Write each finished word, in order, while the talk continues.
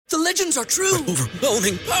The legends are true.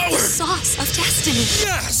 Overwhelming power! Sauce of destiny.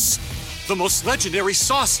 Yes! The most legendary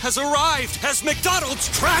sauce has arrived as McDonald's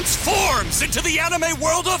transforms into the anime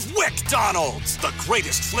world of WickDonald's. The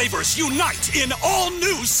greatest flavors unite in all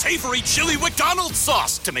new savory chili McDonald's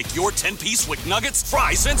sauce to make your 10-piece Wick Nuggets,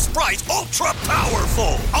 fries, and Sprite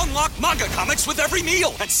ultra-powerful. Unlock manga comics with every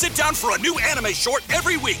meal and sit down for a new anime short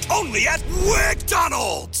every week only at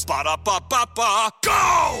WickDonald's. Ba-da-ba-ba-ba,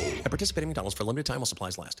 go! At participating McDonald's for a limited time while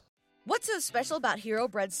supplies last. What's so special about Hero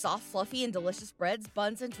Bread's soft, fluffy, and delicious breads,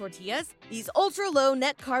 buns, and tortillas? These ultra-low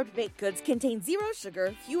net-carb baked goods contain zero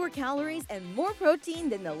sugar, fewer calories, and more protein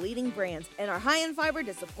than the leading brands, and are high in fiber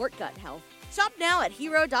to support gut health. Shop now at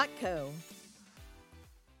hero.co.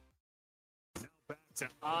 Now back to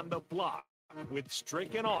On the Block with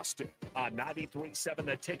Strick and Austin on 93.7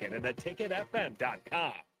 The Ticket and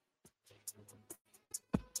theticketfm.com.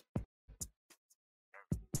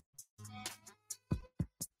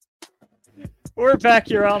 We're back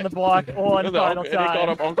here on the block one final They called time.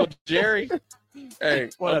 up Uncle Jerry. Hey,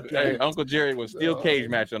 What up, Jerry? Uncle Jerry was steel cage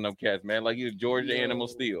match on them cats, man. Like he was Georgia Animal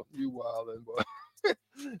Steel. You wildin', boy.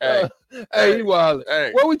 Hey, Hey, you wildin'.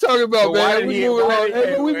 hey. What we talking about, But why man? did We he- moving why on. did-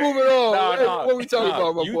 Hey, we hey, moving on. no, Hey, no, what we talking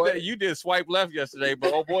about, my you boy? You did swipe left yesterday,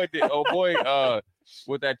 but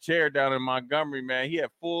with that chair down in Montgomery, man, he had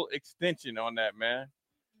full extension on that, man.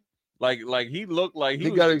 Like he looked like He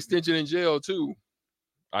was, got an extension in jail too.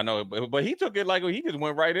 I know, but he took it like he just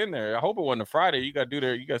went right in there. I hope it wasn't a Friday. You got to do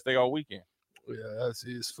there. You got to stay all weekend. Yeah, that's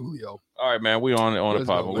his Fulio. All right, man. We on the Let's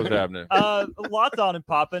pop. go, What's man. happening? Lots on and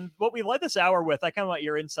popping. What we led this hour with, I kind of want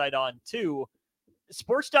your insight on too.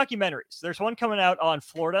 Sports documentaries. There's one coming out on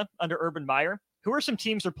Florida under Urban Meyer. Who are some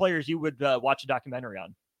teams or players you would watch a documentary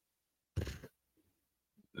on?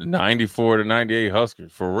 94 to 98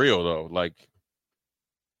 Huskers for real though. Like,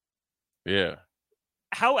 yeah.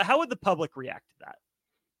 How would the public react to that?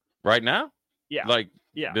 Right now, Yeah, like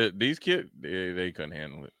yeah. these kids, they couldn't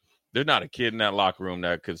handle it. There's not a kid in that locker room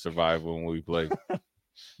that could survive when we play,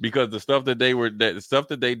 because the stuff that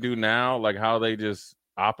they do now, like how they just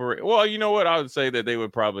operate. Well, you know what? I would say that they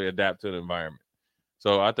would probably adapt to the environment.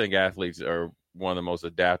 So I think athletes are one of the most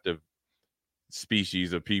adaptive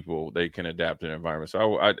species of people. They can adapt to the environment.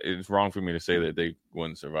 So it's wrong for me to say that they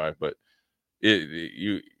wouldn't survive, but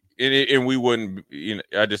we wouldn't. You know,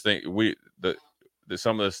 I just think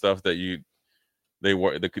some of the stuff that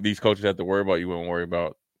these coaches have to worry about, you wouldn't worry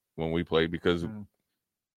about when we played, because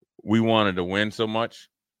we wanted to win so much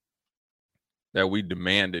that we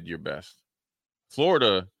demanded your best.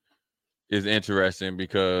 Florida is interesting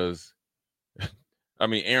because, I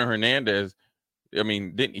mean, Aaron Hernandez,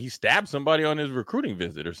 didn't he stab somebody on his recruiting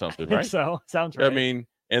visit or something, right? So sounds right. I mean,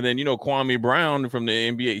 and then, Kwame Brown from the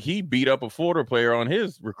NBA, he beat up a Florida player on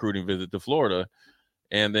his recruiting visit to Florida.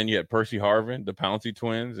 And then you had Percy Harvin, the Pouncey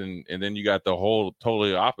twins, and then you got the whole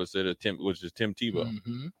totally opposite of Tim, which is Tim Tebow,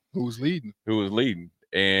 who was leading,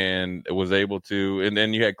 and was able to. And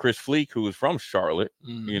then you had Chris Fleek, who was from Charlotte,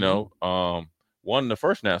 won the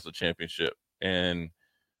first national championship, and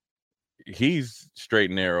he's straight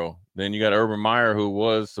and narrow. Then you got Urban Meyer, who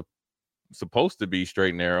was supposed to be straight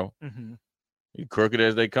and narrow. He crooked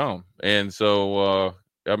as they come, and so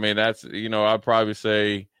that's I'd probably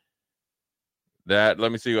say. That,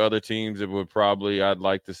 let me see other teams that would probably I'd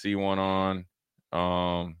like to see one on.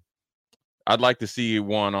 I'd like to see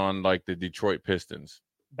one on like the Detroit Pistons.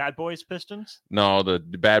 Bad Boys Pistons? No, the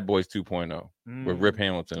Bad Boys 2.0 with Rip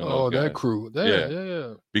Hamilton. And those that guys. crew.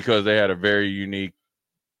 Yeah. Because they had a very unique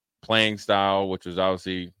playing style, which was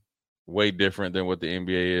obviously way different than what the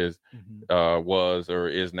NBA was or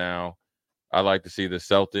is now. I'd like to see the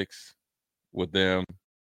Celtics with them.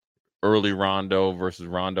 Early Rondo versus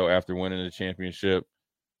Rondo after winning the championship.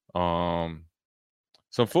 Some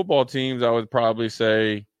football teams, I would probably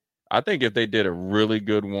say, I think if they did a really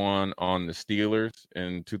good one on the Steelers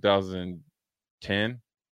in 2010,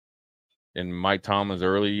 in Mike Tomlin's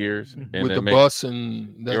early years, and with the bus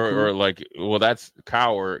and that or like, well, that's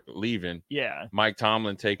Cowher leaving. Yeah, Mike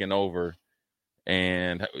Tomlin taking over,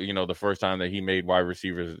 and the first time that he made wide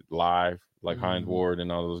receivers live. Like Hines Ward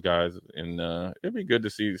and all those guys, and it'd be good to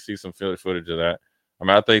see some footage of that.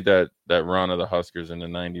 I think that run of the Huskers in the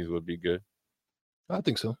 '90s would be good. I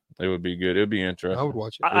think so. It would be good. It'd be interesting. I would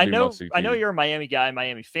watch it. I know you're a Miami guy,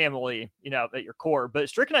 Miami family, at your core. But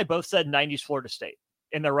Strick and I both said '90s Florida State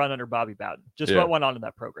in their run under Bobby Bowden. Just what went on in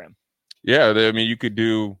that program. Yeah, you could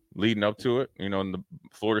do leading up to it. And the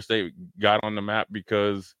Florida State got on the map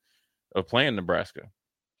because of playing Nebraska.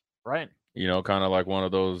 Right. Kind of like one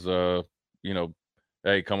of those.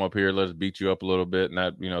 Hey, come up here, let's beat you up a little bit. And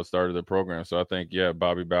that, started the program. So I think,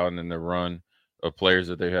 Bobby Bowden and the run of players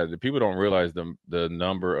that they had. The people don't realize the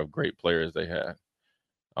number of great players they had.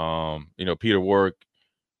 Peter Warrick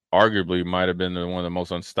arguably might have been one of the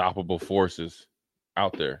most unstoppable forces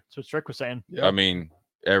out there. That's what Strick was saying. Yeah. I mean,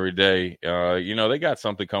 every day, they got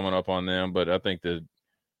something coming up on them, but I think to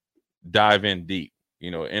dive in deep,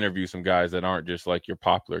 interview some guys that aren't just like your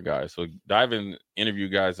popular guys. So dive in, interview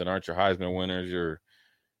guys that aren't your Heisman winners, your,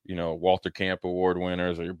 Walter Camp Award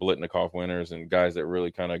winners or your Blitnikoff winners, and guys that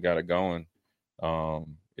really kind of got it going.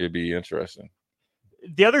 It'd be interesting.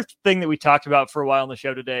 The other thing that we talked about for a while on the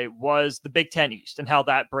show today was the Big Ten East and how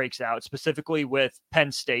that breaks out, specifically with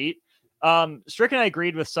Penn State. Strick and I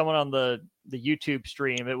agreed with someone on the YouTube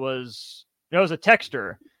stream. It was a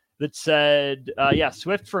texter that said,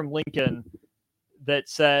 Swift from Lincoln, that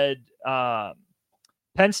said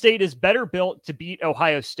Penn State is better built to beat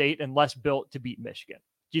Ohio State and less built to beat Michigan.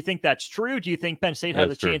 Do you think that's true? Do you think Penn State has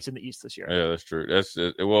a chance in the East this year? Yeah, that's true. That's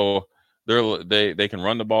well. They can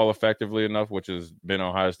run the ball effectively enough, which has been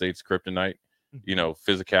Ohio State's kryptonite.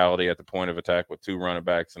 Physicality at the point of attack with 2 running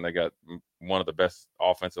backs, and they got one of the best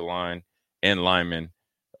offensive line and linemen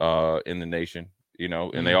in the nation.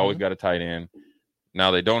 And they always got a tight end.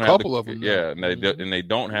 Now they don't have couple of them. Yeah, and they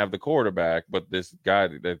don't have the quarterback, but this guy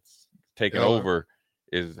that's taken over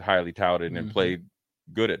is highly touted and played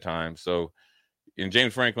good at times. So. And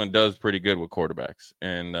James Franklin does pretty good with quarterbacks.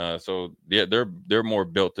 And they're more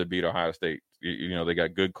built to beat Ohio State. They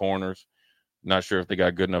got good corners. Not sure if they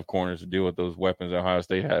got good enough corners to deal with those weapons that Ohio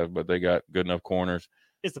State have, but they got good enough corners.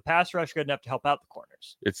 Is the pass rush good enough to help out the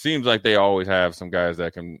corners? It seems like they always have some guys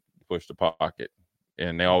that can push the pocket,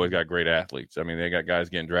 and they always got great athletes. I mean, they got guys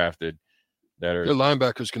getting drafted that are – their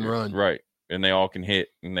linebackers can run. Right, and they all can hit,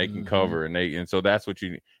 and they can cover, and so that's what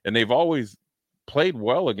you – and they've always – played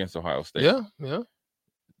well against Ohio State. Yeah.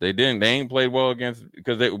 They ain't played well against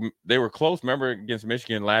because they were close. Remember against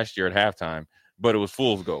Michigan last year at halftime, but it was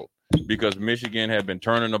fool's gold because Michigan had been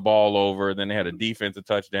turning the ball over. Then they had a defensive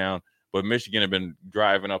touchdown, but Michigan had been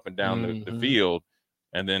driving up and down the field.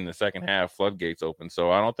 And then the second half, floodgates open.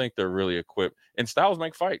 So I don't think they're really equipped. And styles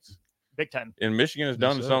make fights. Big time. And Michigan has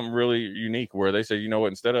done something really unique where they say, you know what,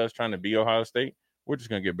 instead of us trying to beat Ohio State, we're just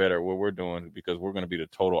going to get better at what we're doing because we're going to be the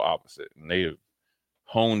total opposite. And they have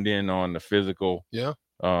honed in on the physical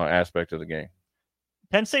aspect of the game.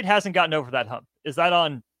 Penn State hasn't gotten over that hump. Is that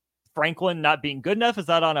on Franklin not being good enough? Is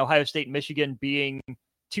that on Ohio State and Michigan being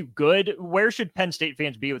too good? Where should Penn State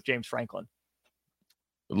fans be with James Franklin?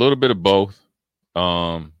 A little bit of both.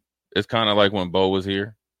 It's kind of like when Bo was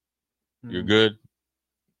here. You're good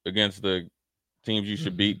against the teams you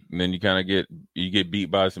should beat, and then you kind of get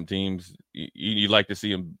beat by some teams. You like to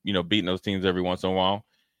see them, beating those teams every once in a while.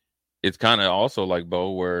 It's kind of also like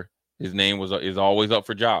Bo, where his name is always up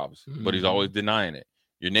for jobs, but he's always denying it.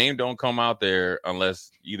 Your name don't come out there unless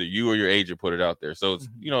either you or your agent put it out there. So it's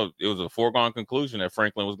it was a foregone conclusion that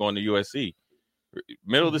Franklin was going to USC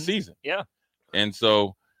middle of the season. Yeah, and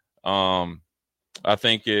so I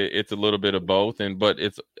think it's a little bit of both, but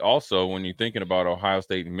it's also when you're thinking about Ohio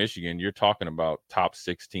State and Michigan, you're talking about top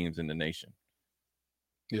 6 teams in the nation.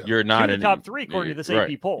 Yeah. You're not in the top 3 according to this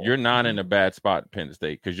AP poll. You're not in a bad spot, Penn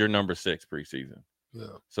State, because you're number 6 preseason. Yeah.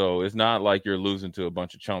 So it's not like you're losing to a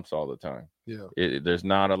bunch of chumps all the time. Yeah. There's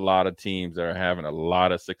not a lot of teams that are having a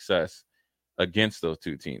lot of success against those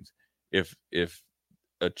 2 teams. If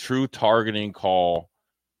a true targeting call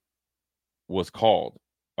was called,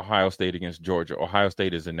 Ohio State against Georgia, Ohio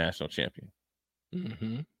State is a national champion.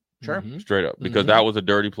 Sure. Straight up. Because that was a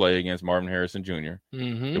dirty play against Marvin Harrison Jr.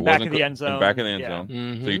 It back of the end zone. Back of the end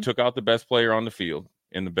zone. So you took out the best player on the field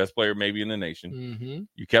and the best player maybe in the nation.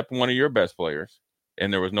 You kept one of your best players,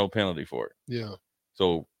 and there was no penalty for it. Yeah.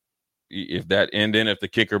 So if the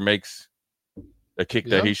kicker makes a kick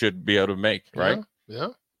that he should be able to make, right? Yeah.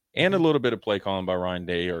 And a little bit of play calling by Ryan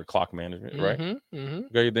Day or clock management, right?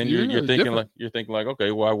 Okay, then you're thinking like,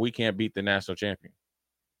 okay, well, we can't beat the national champion,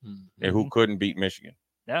 and who couldn't beat Michigan?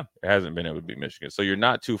 Yeah, it hasn't been able to beat Michigan, so you're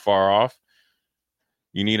not too far off.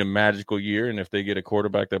 You need a magical year, and if they get a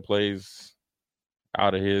quarterback that plays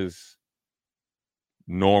out of his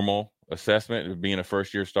normal assessment of being a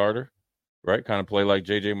first-year starter, right, kind of play like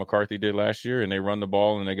J.J. McCarthy did last year, and they run the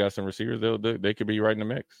ball and they got some receivers, they could be right in the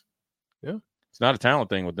mix. Yeah. It's not a talent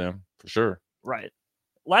thing with them, for sure. Right.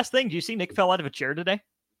 Last thing, do you see Nick fell out of a chair today?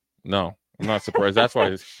 No, I'm not surprised. That's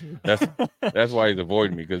why that's why he's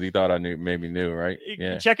avoiding me, because he thought I knew, right?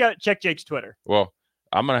 Yeah. Check Jake's Twitter. Well,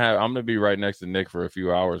 I'm gonna be right next to Nick for a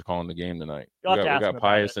few hours calling the game tonight. We got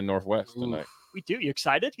Pius and Northwest tonight. We do. You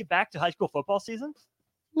excited to get back to high school football season?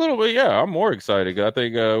 A little bit, yeah. I'm more excited. I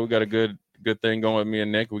think we got a good thing going with me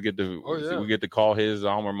and Nick. We get to call his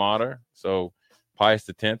alma mater. So Pius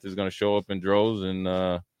X is going to show up in droves,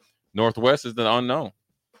 and Northwest is the unknown.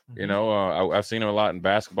 You know, I've seen them a lot in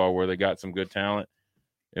basketball where they got some good talent.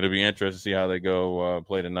 It'll be interesting to see how they go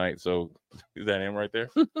play tonight. So, is that him right there?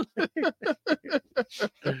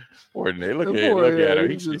 Poor Nate. Look at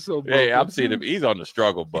him. He's so hey, I'm seeing him. He's on the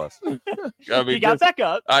struggle bus. I mean, he got back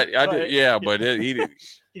up. I did, yeah, but he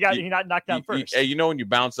got knocked down first. Hey, you know when you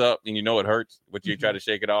bounce up and you know it hurts, but you try to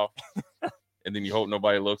shake it off, and then you hope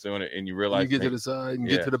nobody looks on it, and you realize you get to the side and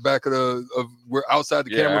get to the back of we're outside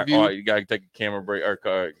the camera view. Oh, you gotta take a camera break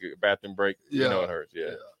or bathroom break. Yeah. You know it hurts.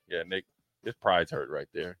 Yeah, Nick. His pride's hurt right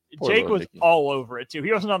there. Poor Jake was all over it too.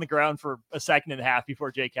 He wasn't on the ground for a second and a half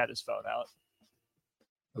before Jake had his phone out.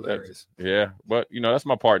 Hilarious. But that's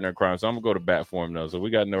my partner in crime, so I'm gonna go to bat for him though. So we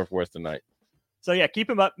got Northwest tonight. So yeah, keep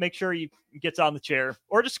him up. Make sure he gets on the chair,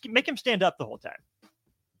 or just make him stand up the whole time.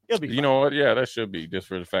 He'll be fine. You know what? Yeah, that should be just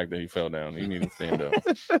for the fact that he fell down. He needs to stand up.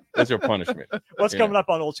 That's your punishment. What's coming up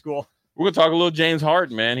on Old School? We're gonna talk a little James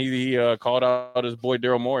Harden, man. He called out his boy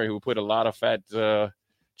Daryl Morey, who put a lot of fat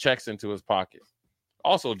checks into his pocket.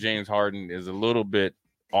 Also, James Harden is a little bit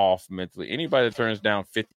off mentally. Anybody that turns down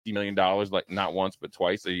 $50 million, like not once but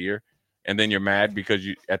twice a year, and then you're mad because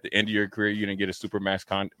you at the end of your career you didn't get a super max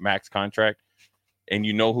contract, and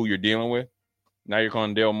you know who you're dealing with. Now you're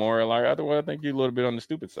calling Daryl Morey a liar. Otherwise, I think you're a little bit on the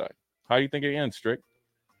stupid side. How do you think it ends, Strick?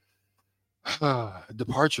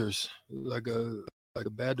 Departures, like a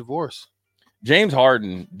bad divorce. James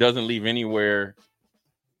Harden doesn't leave anywhere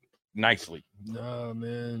nicely. No,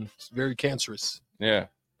 man, it's very cancerous. Yeah,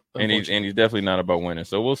 and he's definitely not about winning.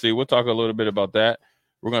 So we'll see. We'll talk a little bit about that.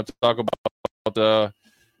 We're going to talk about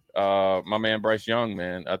my man Bryce Young.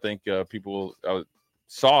 Man, I think people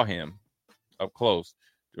saw him up close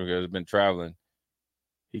because he's been traveling.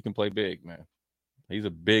 He can play big, man. He's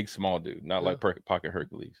a big, small dude, not like Pocket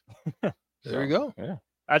Hercules. There you go. Yeah.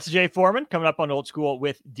 That's Jay Foreman coming up on Old School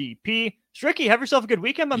with DP. Stricky, have yourself a good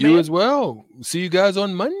weekend, my man. You as well. See you guys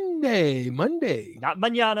on Monday. Not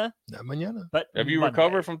mañana. But have you Monday.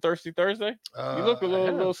 recovered from Thirsty Thursday? You look a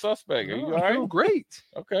little suspect. Are you all right? Great.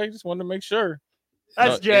 Okay, just wanted to make sure.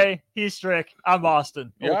 That's Jay. He's Strick. I'm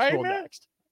Austin. Old School man? next.